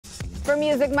For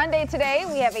Music Monday today,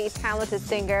 we have a talented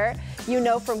singer you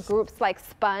know from groups like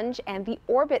Sponge and the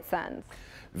Orbit Sons.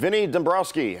 Vinnie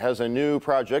Dombroski has a new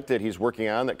project that he's working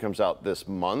on that comes out this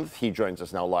month. He joins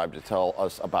us now live to tell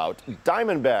us about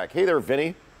Diamondback. Hey there,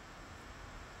 Vinnie.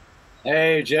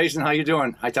 Hey, Jason, how you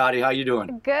doing? Hi, Toddy, how you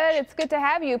doing? Good. It's good to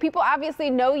have you. People obviously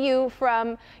know you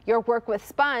from your work with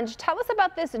Sponge. Tell us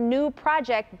about this new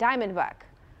project, Diamondback.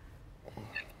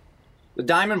 The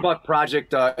Diamondback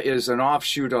project is an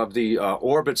offshoot of the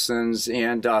Orbitsons,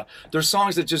 and there's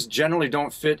songs that just generally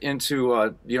don't fit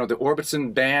into the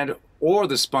Orbitson band or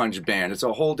the Sponge band. It's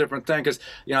a whole different thing because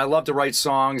I love to write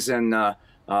songs, and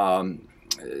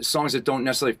songs that don't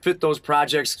necessarily fit those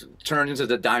projects turn into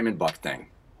the Diamondback thing.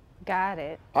 Got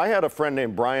it. I had a friend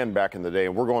named Brian back in the day,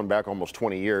 and we're going back almost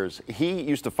 20 years. He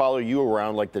used to follow you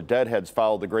around like the Deadheads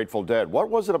followed the Grateful Dead. What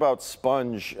was it about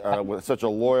Sponge with such a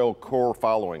loyal core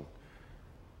following?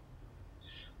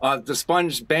 The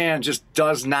Sponge band just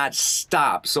does not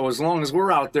stop. So as long as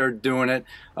we're out there doing it,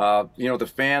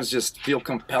 the fans just feel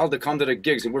compelled to come to the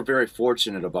gigs, and we're very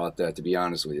fortunate about that, to be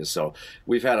honest with you. So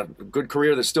we've had a good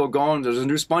career that's still going. There's a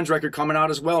new Sponge record coming out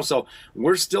as well, so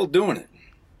we're still doing it.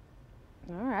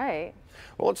 All right.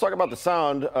 Well, let's talk about the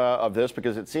sound of this,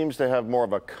 because it seems to have more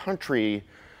of a country,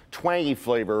 twangy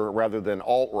flavor rather than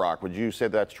alt rock. Would you say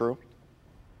that's true?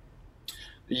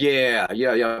 Yeah.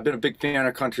 I've been a big fan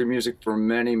of country music for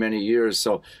many, many years.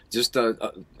 So just,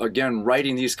 again,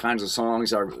 writing these kinds of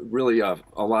songs are really a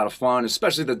lot of fun,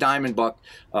 especially the Diamondback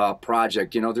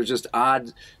project. They're just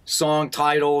odd song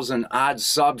titles and odd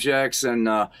subjects. And,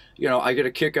 I get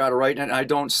a kick out of writing it. I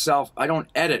don't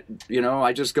edit,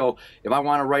 I just go, if I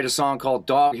want to write a song called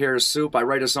Dog Hair Soup, I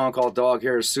write a song called Dog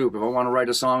Hair Soup. If I want to write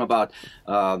a song about,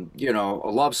 a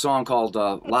love song called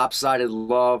Lopsided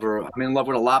Love, or I'm in love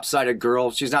with a lopsided girl.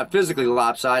 She's not physically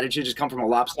lopsided. She just comes from a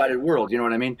lopsided world. You know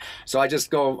what I mean? So I just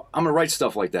go, I'm going to write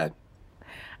stuff like that.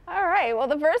 All right. Well,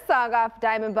 the first song off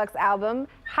Diamondback's album,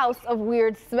 House of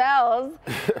Weird Smells,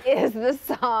 is the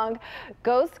song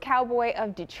Ghost Cowboy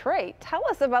of Detroit. Tell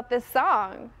us about this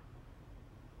song.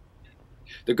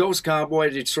 The Ghost Cowboy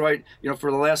of Detroit,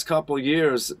 for the last couple of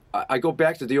years, I go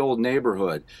back to the old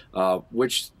neighborhood,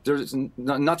 which there's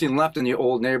nothing left in the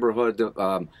old neighborhood.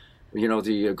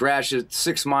 The Gratiot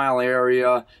 6 Mile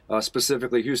area,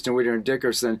 specifically Houston, Whittier, and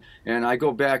Dickerson. And I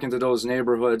go back into those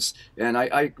neighborhoods, and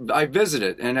I visit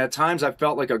it. And at times I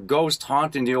felt like a ghost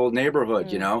haunting the old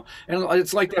neighborhood, And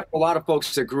it's like that for a lot of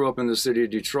folks that grew up in the city of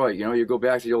Detroit. You go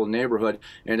back to the old neighborhood,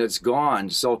 and it's gone.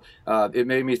 So it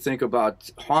made me think about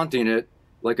haunting it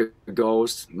like a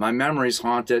ghost. My memories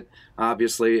haunt it,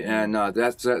 obviously, and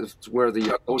that's where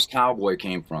the Ghost Cowboy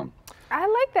came from. I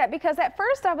like that, because at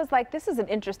first I was like, this is an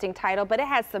interesting title, but it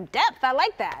has some depth. I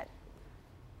like that.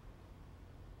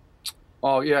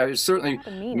 Oh, yeah, it certainly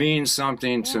means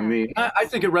something to me. I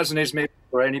think it resonates maybe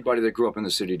for anybody that grew up in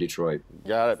the city of Detroit.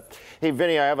 Got it. Hey,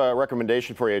 Vinnie, I have a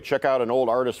recommendation for you. Check out an old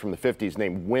artist from the 50s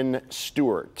named Win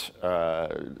Stewart.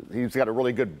 He's got a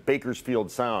really good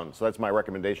Bakersfield sound, so that's my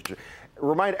recommendation.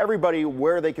 Remind everybody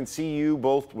where they can see you,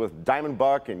 both with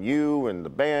Diamondback and you and the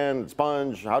band,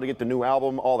 Sponge, how to get the new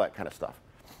album, all that kind of stuff.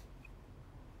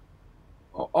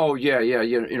 Oh yeah.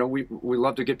 We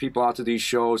love to get people out to these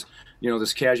shows.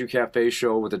 This Cashew Cafe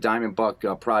show with the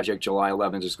Diamondback project, July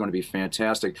 11th, is going to be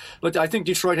fantastic. But I think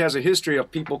Detroit has a history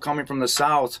of people coming from the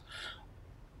South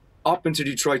up into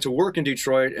Detroit to work in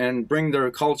Detroit and bring their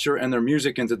culture and their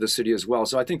music into the city as well.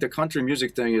 So I think the country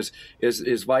music thing is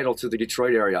vital to the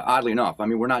Detroit area, oddly enough. I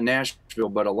mean, we're not Nashville,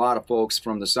 but a lot of folks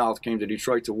from the South came to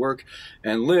Detroit to work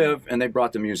and live, and they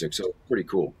brought the music. So pretty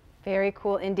cool. Very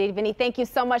cool indeed. Vinnie, thank you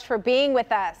so much for being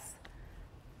with us.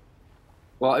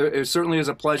 Well, it certainly is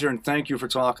a pleasure, and thank you for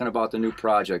talking about the new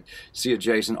project. See you,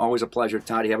 Jason. Always a pleasure.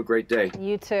 Toddy, have a great day.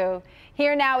 You too.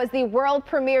 Here now is the world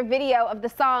premiere video of the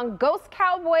song Ghost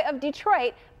Cowboy of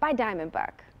Detroit by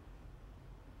Diamondback.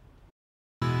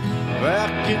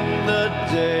 Back in the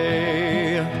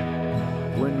day,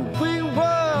 when we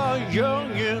were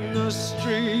young in the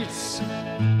streets,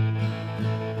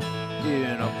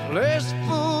 in a place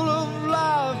full of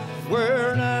life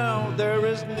where now there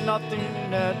is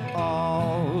nothing at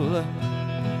all.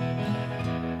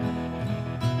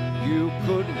 You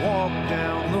could walk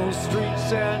down those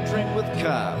streets and drink with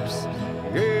cops,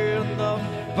 and the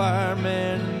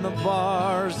firemen in the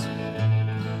bars.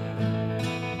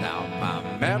 Now my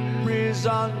memories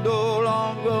are no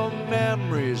longer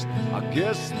memories, I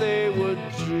guess they were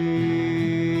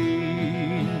dreams.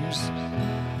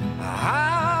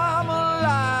 I'm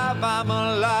alive, I'm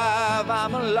alive,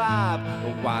 I'm alive.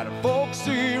 Why do folks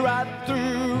see right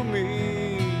through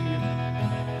me?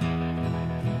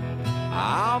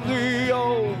 I'm the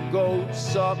old goat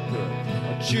sucker,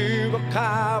 a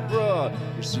chupacabra.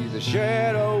 You see the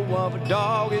shadow of a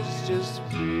dog, it's just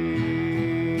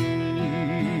me.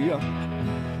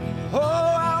 Oh,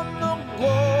 I'm the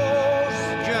ghost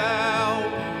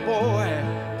cowboy.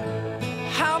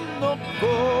 I'm the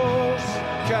ghost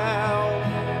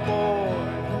cowboy.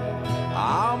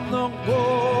 I'm the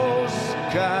ghost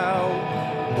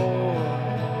cowboy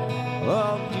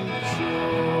of Detroit.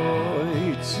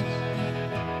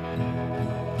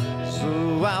 So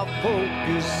I'll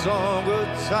focus on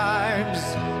good times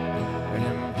and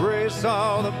embrace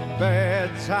all the bad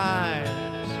times.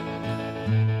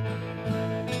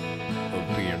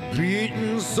 Being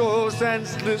beaten so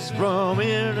senseless from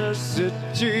inner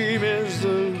city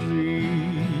misery.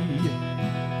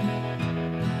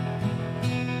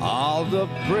 All the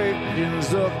break-ins,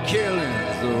 the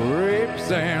killings, the rapes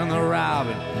and the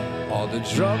robbing, all the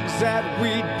drugs that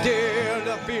we did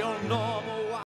to feel normal.